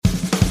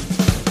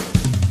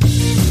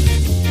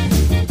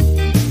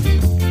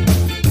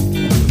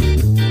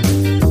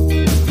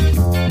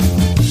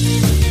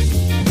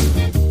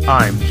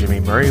I'm Jimmy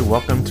Murray.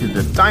 Welcome to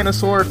the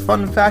Dinosaur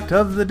Fun Fact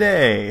of the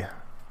Day.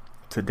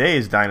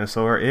 Today's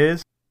dinosaur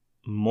is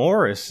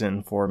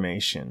Morrison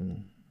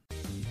Formation.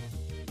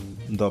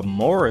 The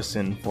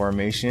Morrison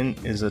Formation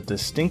is a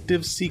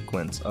distinctive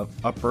sequence of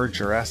Upper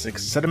Jurassic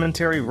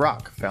sedimentary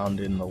rock found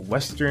in the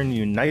western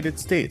United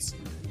States,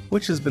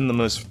 which has been the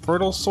most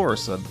fertile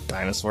source of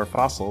dinosaur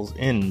fossils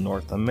in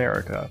North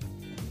America.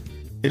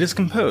 It is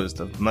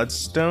composed of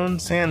mudstone,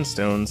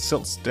 sandstone,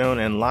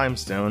 siltstone, and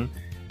limestone,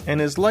 and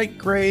is light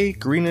gray,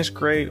 greenish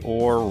gray,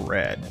 or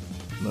red.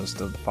 Most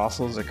of the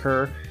fossils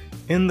occur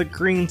in the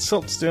green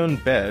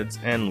siltstone beds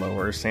and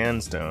lower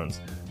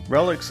sandstones,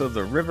 relics of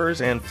the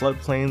rivers and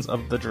floodplains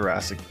of the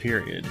Jurassic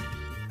period.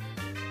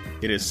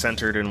 It is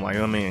centered in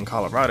Wyoming and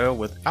Colorado,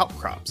 with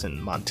outcrops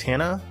in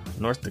Montana,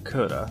 North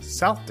Dakota,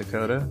 South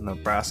Dakota,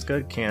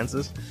 Nebraska,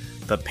 Kansas,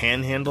 the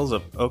panhandles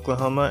of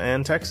Oklahoma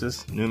and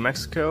Texas, New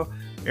Mexico,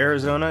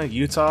 Arizona,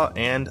 Utah,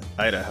 and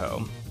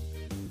Idaho.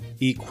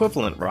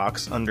 Equivalent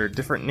rocks under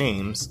different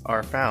names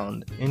are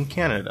found in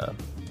Canada.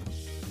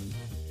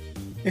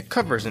 It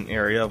covers an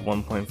area of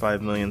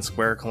 1.5 million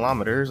square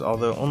kilometers,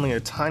 although only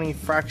a tiny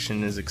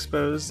fraction is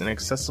exposed and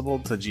accessible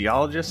to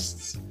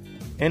geologists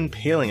and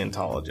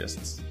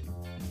paleontologists.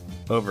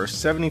 Over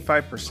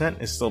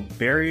 75% is still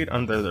buried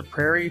under the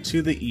prairie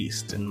to the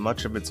east, and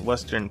much of its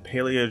western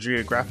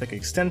paleogeographic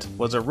extent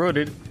was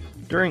eroded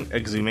during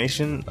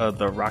exhumation of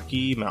the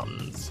Rocky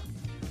Mountains.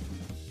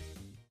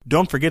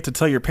 Don't forget to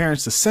tell your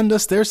parents to send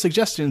us their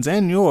suggestions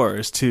and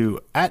yours to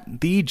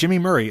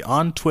 @TheJimmyMurray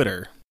on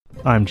Twitter.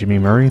 I'm Jimmy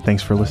Murray.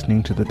 Thanks for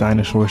listening to The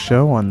Dinosaur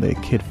Show on the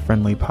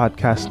Kid-Friendly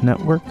Podcast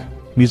Network.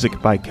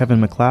 Music by Kevin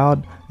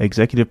MacLeod.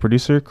 Executive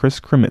producer Chris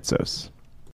Kremitzos.